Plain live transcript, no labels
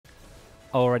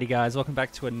Alrighty guys, welcome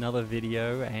back to another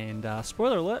video, and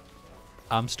spoiler alert,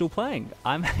 I'm still playing.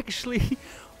 I'm actually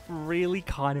really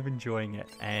kind of enjoying it,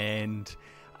 and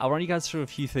I'll run you guys through a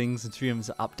few things in terms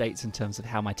of updates in terms of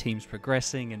how my team's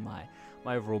progressing and my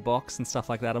overall box and stuff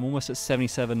like that. I'm almost at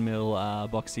 77 mil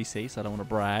box CC, so I don't want to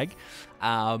brag,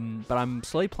 but I'm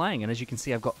slowly playing, and as you can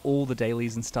see I've got all the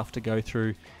dailies and stuff to go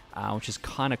through, which is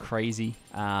kind of crazy.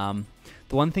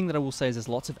 The one thing that I will say is there's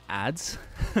lots of ads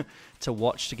to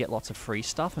watch to get lots of free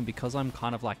stuff, and because I'm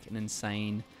kind of like an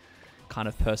insane kind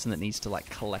of person that needs to like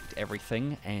collect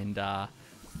everything and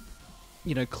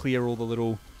you know, clear all the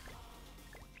little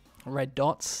red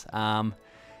dots,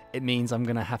 it means I'm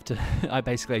gonna have to I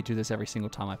basically do this every single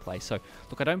time I play. So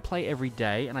look, I don't play every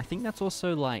day, and I think that's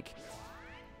also like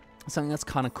something that's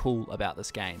kind of cool about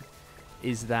this game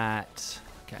is that,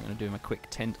 okay, I'm gonna do my quick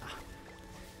 10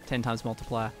 times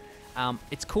multiplier.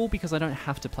 It's cool because I don't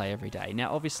have to play every day.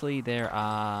 Now, obviously, there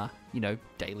are, you know,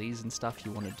 dailies and stuff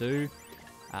you want to do.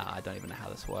 I don't even know how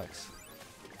this works.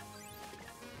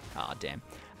 Ah,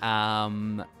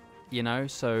 damn. You know,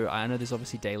 so I know there's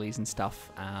obviously dailies and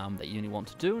stuff that you only want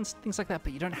to do and things like that,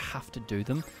 but you don't have to do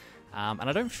them. And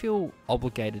I don't feel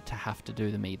obligated to have to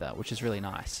do them either, which is really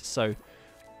nice. So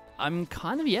I'm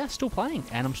kind of, yeah, still playing,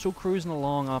 and I'm still cruising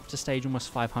along up to stage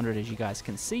almost 500, as you guys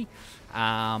can see.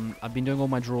 I've been doing all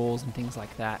my draws and things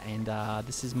like that, and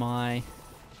this is my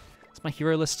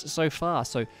hero list so far.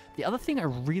 So the other thing I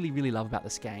really love about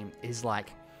this game is like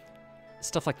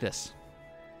stuff like this,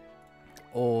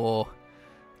 or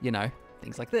you know,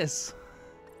 things like this.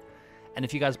 And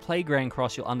if you guys play Grand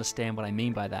Cross, you'll understand what I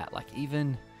mean by that. Like,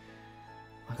 even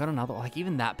I got another, like,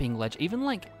 even that being even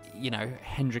like, you know,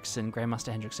 Hendrickson,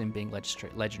 Grandmaster Hendrickson being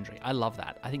legendary. I love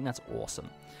that. I think that's awesome.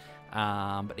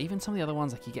 But even some of the other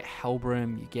ones, like you get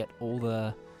Helbrim, you get all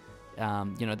the,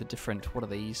 you know, the different, what are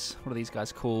these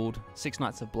guys called? Six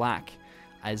Knights of Black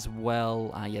as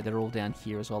well. Yeah, they're all down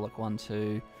here as well. Look, 1,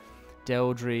 2.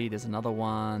 Deldry, there's another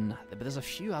one. But there's a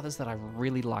few others that I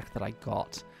really like that I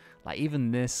got. Like even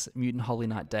this Mutant Holy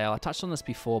Knight Dale. I touched on this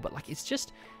before, but like it's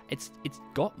just, it's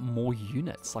got more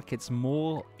units. Like it's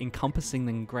more encompassing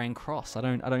than Grand Cross. I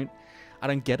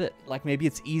don't get it. Like maybe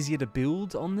it's easier to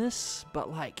build on this, but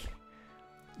like,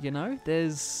 you know,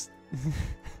 there's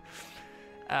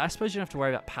I suppose you don't have to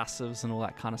worry about passives and all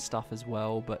that kind of stuff as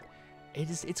well, but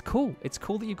it's cool. It's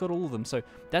cool that you've got all of them. So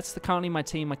that's currently my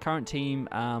team. My current team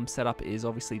setup is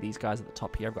obviously these guys at the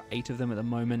top here. I've got 8 of them at the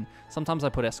moment. Sometimes I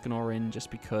put Escanor in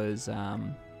just because,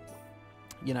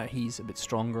 you know, he's a bit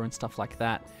stronger and stuff like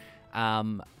that.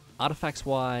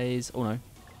 Artifacts-wise, oh no,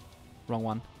 wrong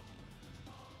one.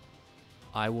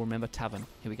 I will remember Tavern.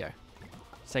 Here we go.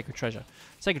 Sacred Treasure.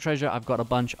 Sacred Treasure, I've got a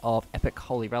bunch of epic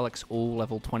holy relics, all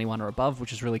level 21 or above,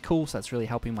 which is really cool, so that's really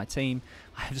helping my team.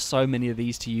 I have so many of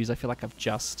these to use. I feel like I've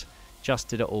just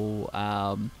did it all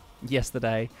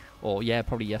yesterday, or yeah,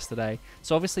 probably yesterday.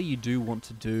 So obviously you do want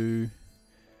to do,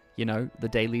 you know, the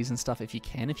dailies and stuff if you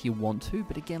can, if you want to,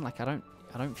 but again, like I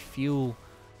don't feel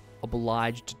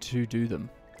obliged to do them.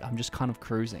 I'm just kind of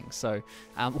cruising. So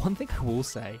one thing I will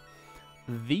say,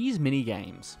 these mini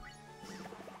games,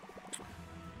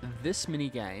 this mini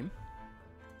game,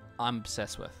 I'm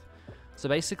obsessed with. So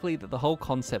basically, the whole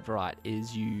concept, right,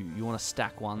 is you want to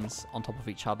stack ones on top of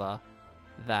each other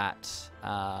that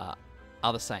are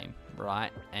the same, right?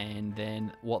 And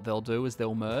then what they'll do is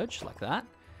they'll merge like that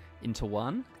into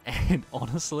one. And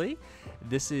honestly,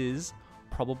 this is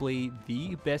probably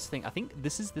the best thing. I think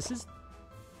this is.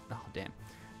 Oh damn!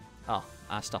 Oh,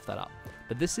 I stuffed that up.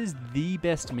 But this is the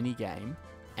best mini game,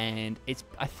 and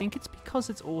I think it's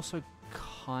because it's also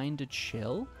kind of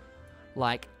chill.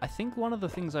 Like, I think one of the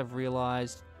things I've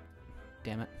realized,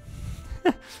 damn it,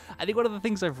 I think one of the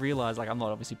things I've realized, like I'm not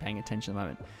obviously paying attention at the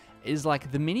moment, is like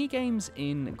the mini games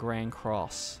in Grand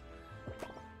Cross,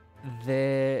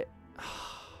 they're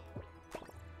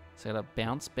so I gotta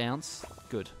bounce,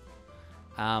 good.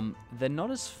 They're not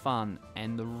as fun,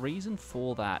 and the reason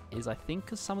for that is I think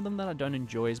because some of them that I don't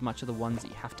enjoy as much are the ones that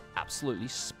you have to absolutely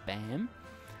spam.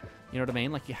 You know what I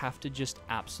mean? Like you have to just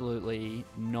absolutely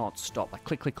not stop, like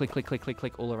click, click, click, click, click, click,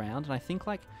 click all around. And I think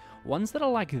like ones that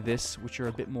are like this, which are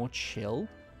a bit more chill.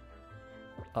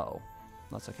 Oh,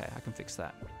 that's okay. I can fix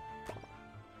that.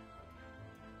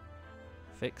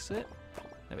 Fix it.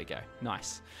 There we go.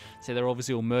 Nice. So they're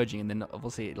obviously all merging, and then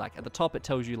obviously like at the top it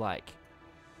tells you like,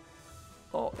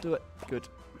 oh, do it. Good.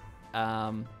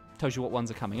 Tells you what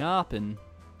ones are coming up and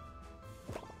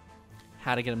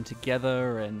how to get them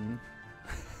together, and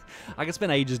I could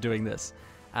spend ages doing this.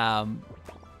 Yeah.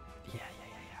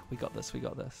 We got this. There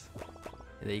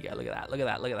you go. Look at that. And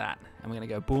we're going to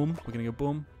go boom.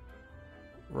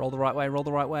 Roll the right way.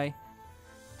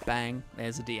 bang,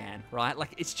 there's a Deanne, right?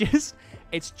 Like, it's just,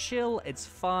 it's chill, it's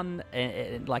fun,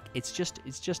 and like, it's just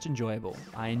enjoyable.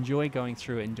 I enjoy going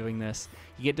through it and doing this.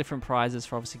 You get different prizes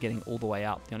for obviously getting all the way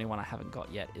up. The only one I haven't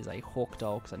got yet is a hawk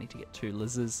doll, because I need to get 2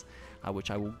 lizards,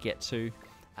 which I will get to.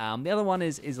 The other one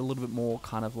is a little bit more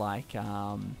kind of like,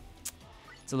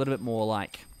 it's a little bit more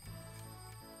like,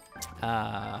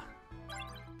 the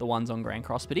ones on Grand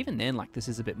Cross, but even then, like, this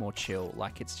is a bit more chill.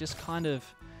 Like, it's just kind of,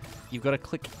 you've got to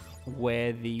click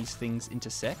where these things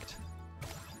intersect.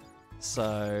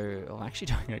 So I'm actually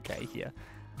doing okay here.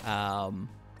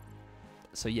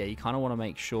 So yeah, you kind of want to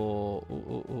make sure.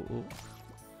 There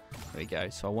we go.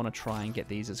 So I want to try and get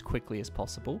these as quickly as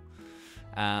possible,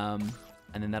 and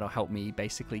then that'll help me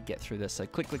basically get through this. So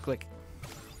click, click, click.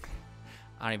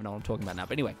 I don't even know what I'm talking about now.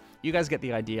 But anyway, you guys get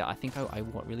the idea. I think I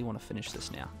really want to finish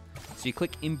this now. So you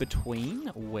click in between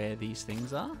where these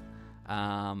things are,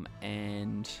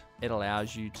 and it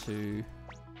allows you to...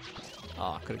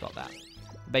 Oh, I could have got that.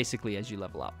 Basically, as you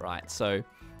level up, right? So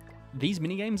these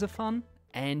minigames are fun,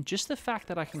 and just the fact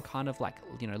that I can kind of like,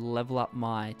 you know, level up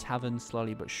my tavern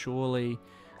slowly but surely.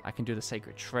 I can do the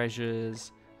sacred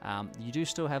treasures. You do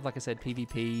still have, like I said,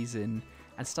 PvPs and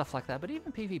stuff like that, but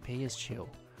even PvP is chill.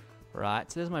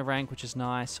 Right, so there's my rank, which is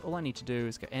nice. All I need to do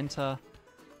is go enter,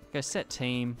 go set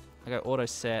team, I go auto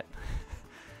set,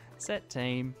 set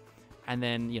team, and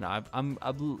then, you know, I'm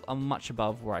much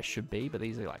above where I should be, but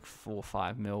these are like 4 or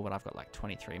 5 mil, but I've got like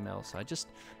 23 mil, so I just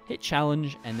hit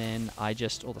challenge, and then I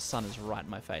just, oh, the sun is right in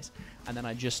my face, and then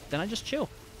I just chill,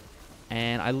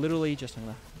 and I literally just, I'm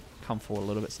gonna come forward a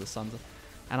little bit so the sun's,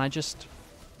 and I just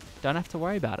don't have to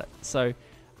worry about it. So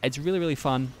it's really, really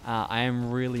fun. I am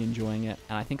really enjoying it,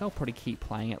 and I think I'll probably keep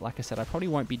playing it. Like I said, I probably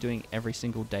won't be doing every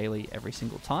single daily, every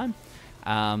single time,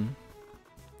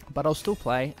 but I'll still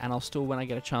play, and I'll still, when I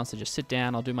get a chance to just sit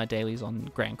down, I'll do my dailies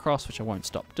on Grand Cross, which I won't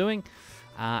stop doing,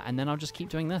 and then I'll just keep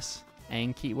doing this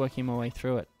and keep working my way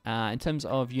through it. In terms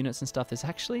of units and stuff, there's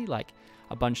actually like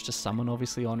a bunch to summon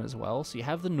obviously on as well. So you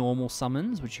have the normal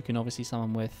summons, which you can obviously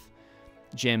summon with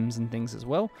gems and things as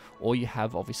well, or you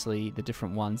have obviously the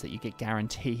different ones that you get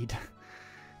guaranteed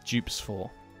dupes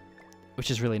for, which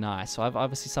is really nice. So I've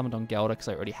obviously summoned on Gelder because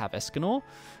I already have Escanor.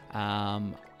 I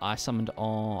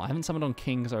haven't summoned on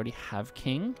King because I already have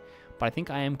King, but I think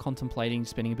I am contemplating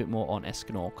spending a bit more on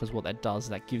Escanor, because what that does,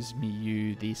 that gives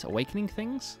you these awakening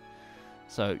things.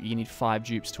 So you need 5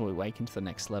 dupes to awaken to the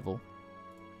next level.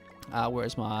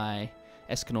 Whereas my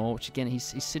Escanor, which again,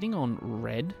 he's sitting on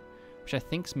red, which I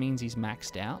think means he's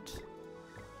maxed out.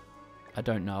 I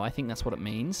don't know. I think that's what it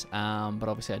means. But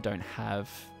obviously I don't have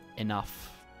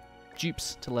enough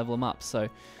dupes to level them up. So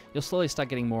you'll slowly start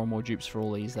getting more and more dupes for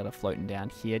all these that are floating down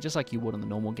here, just like you would in the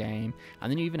normal game.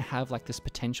 And then you even have like this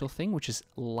potential thing, which is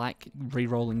like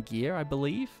re-rolling gear, I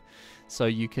believe. So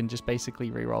you can just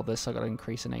basically re-roll this. I got to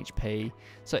increase in HP.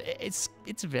 So it's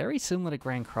very similar to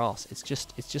Grand Cross. It's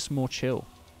just more chill.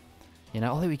 You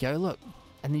know, oh, there we go, look.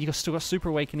 And then you still got Super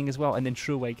Awakening as well, and then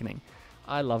True Awakening.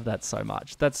 I love that so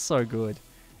much. That's so good.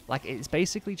 Like, it's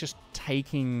basically just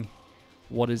taking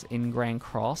what is in Grand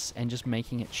Cross and just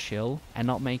making it chill, and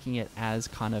not making it as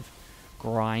kind of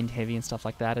grind heavy and stuff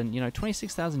like that. And, you know,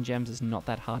 26,000 gems is not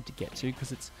that hard to get to,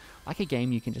 because it's like a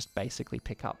game you can just basically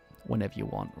pick up whenever you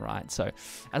want, right? So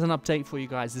as an update for you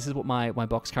guys, this is what my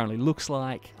box currently looks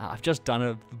like. I've just done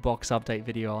a box update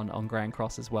video on Grand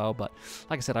Cross as well, but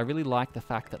like I said, I really like the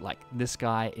fact that like this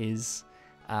guy is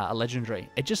a legendary.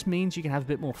 It just means you can have a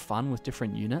bit more fun with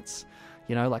different units,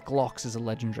 you know, like Glox is a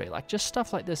legendary, like just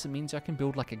stuff like this. It means I can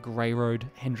build like a Grey Road,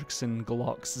 Hendrickson,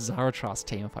 Glox, Zarathras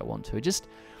team if I want to. It just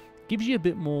gives you a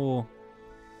bit more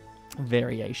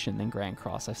variation than Grand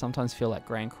Cross. I sometimes feel like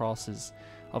Grand Cross is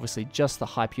obviously just the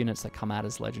hype units that come out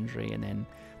as legendary, and then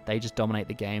they just dominate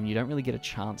the game. You don't really get a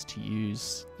chance to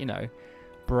use, you know,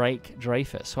 break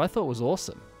Dreyfus, who I thought was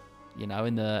awesome, you know,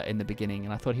 in the beginning,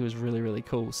 and I thought he was really, really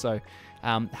cool. So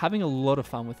having a lot of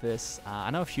fun with this.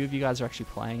 I know a few of you guys are actually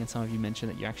playing, and some of you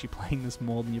mentioned that you're actually playing this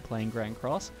more than you're playing Grand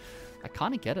Cross. I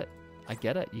kind of get it. I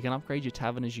get it. You can upgrade your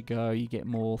tavern as you go. You get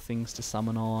more things to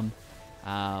summon on.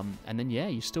 And then, yeah,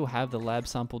 you still have the lab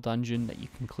sample dungeon that you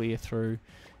can clear through.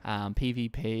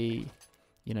 PvP,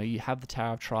 you know, you have the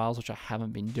Tower of Trials, which I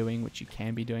haven't been doing, which you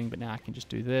can be doing, but now I can just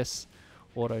do this,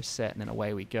 auto set, and then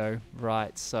away we go,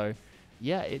 right? So,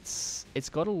 yeah, it's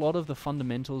got a lot of the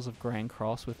fundamentals of Grand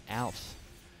Cross without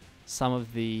some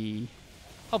of the...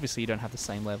 Obviously, you don't have the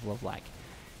same level of, like,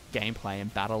 gameplay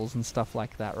and battles and stuff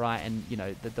like that, right? And, you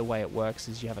know, the way it works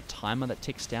is you have a timer that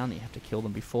ticks down that you have to kill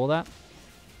them before that.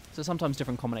 So sometimes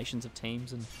different combinations of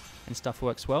teams and stuff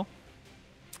works well.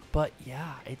 But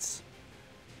yeah, it's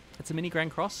a mini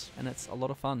Grand Cross, and it's a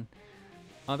lot of fun.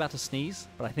 I'm about to sneeze,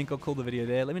 but I think I'll call the video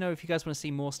there. Let me know if you guys want to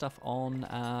see more stuff on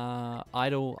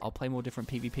Idle. I'll play more different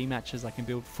PvP matches. I can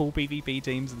build full PvP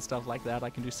teams and stuff like that. I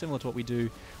can do similar to what we do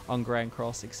on Grand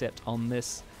Cross, except on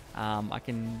this. I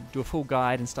can do a full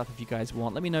guide and stuff if you guys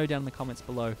want. Let me know down in the comments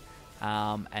below,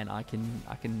 and I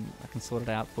can sort it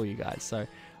out for you guys. So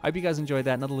I hope you guys enjoyed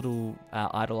that. Another little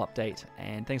Idle update,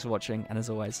 and thanks for watching. And as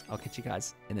always, I'll catch you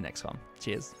guys in the next one.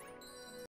 Cheers.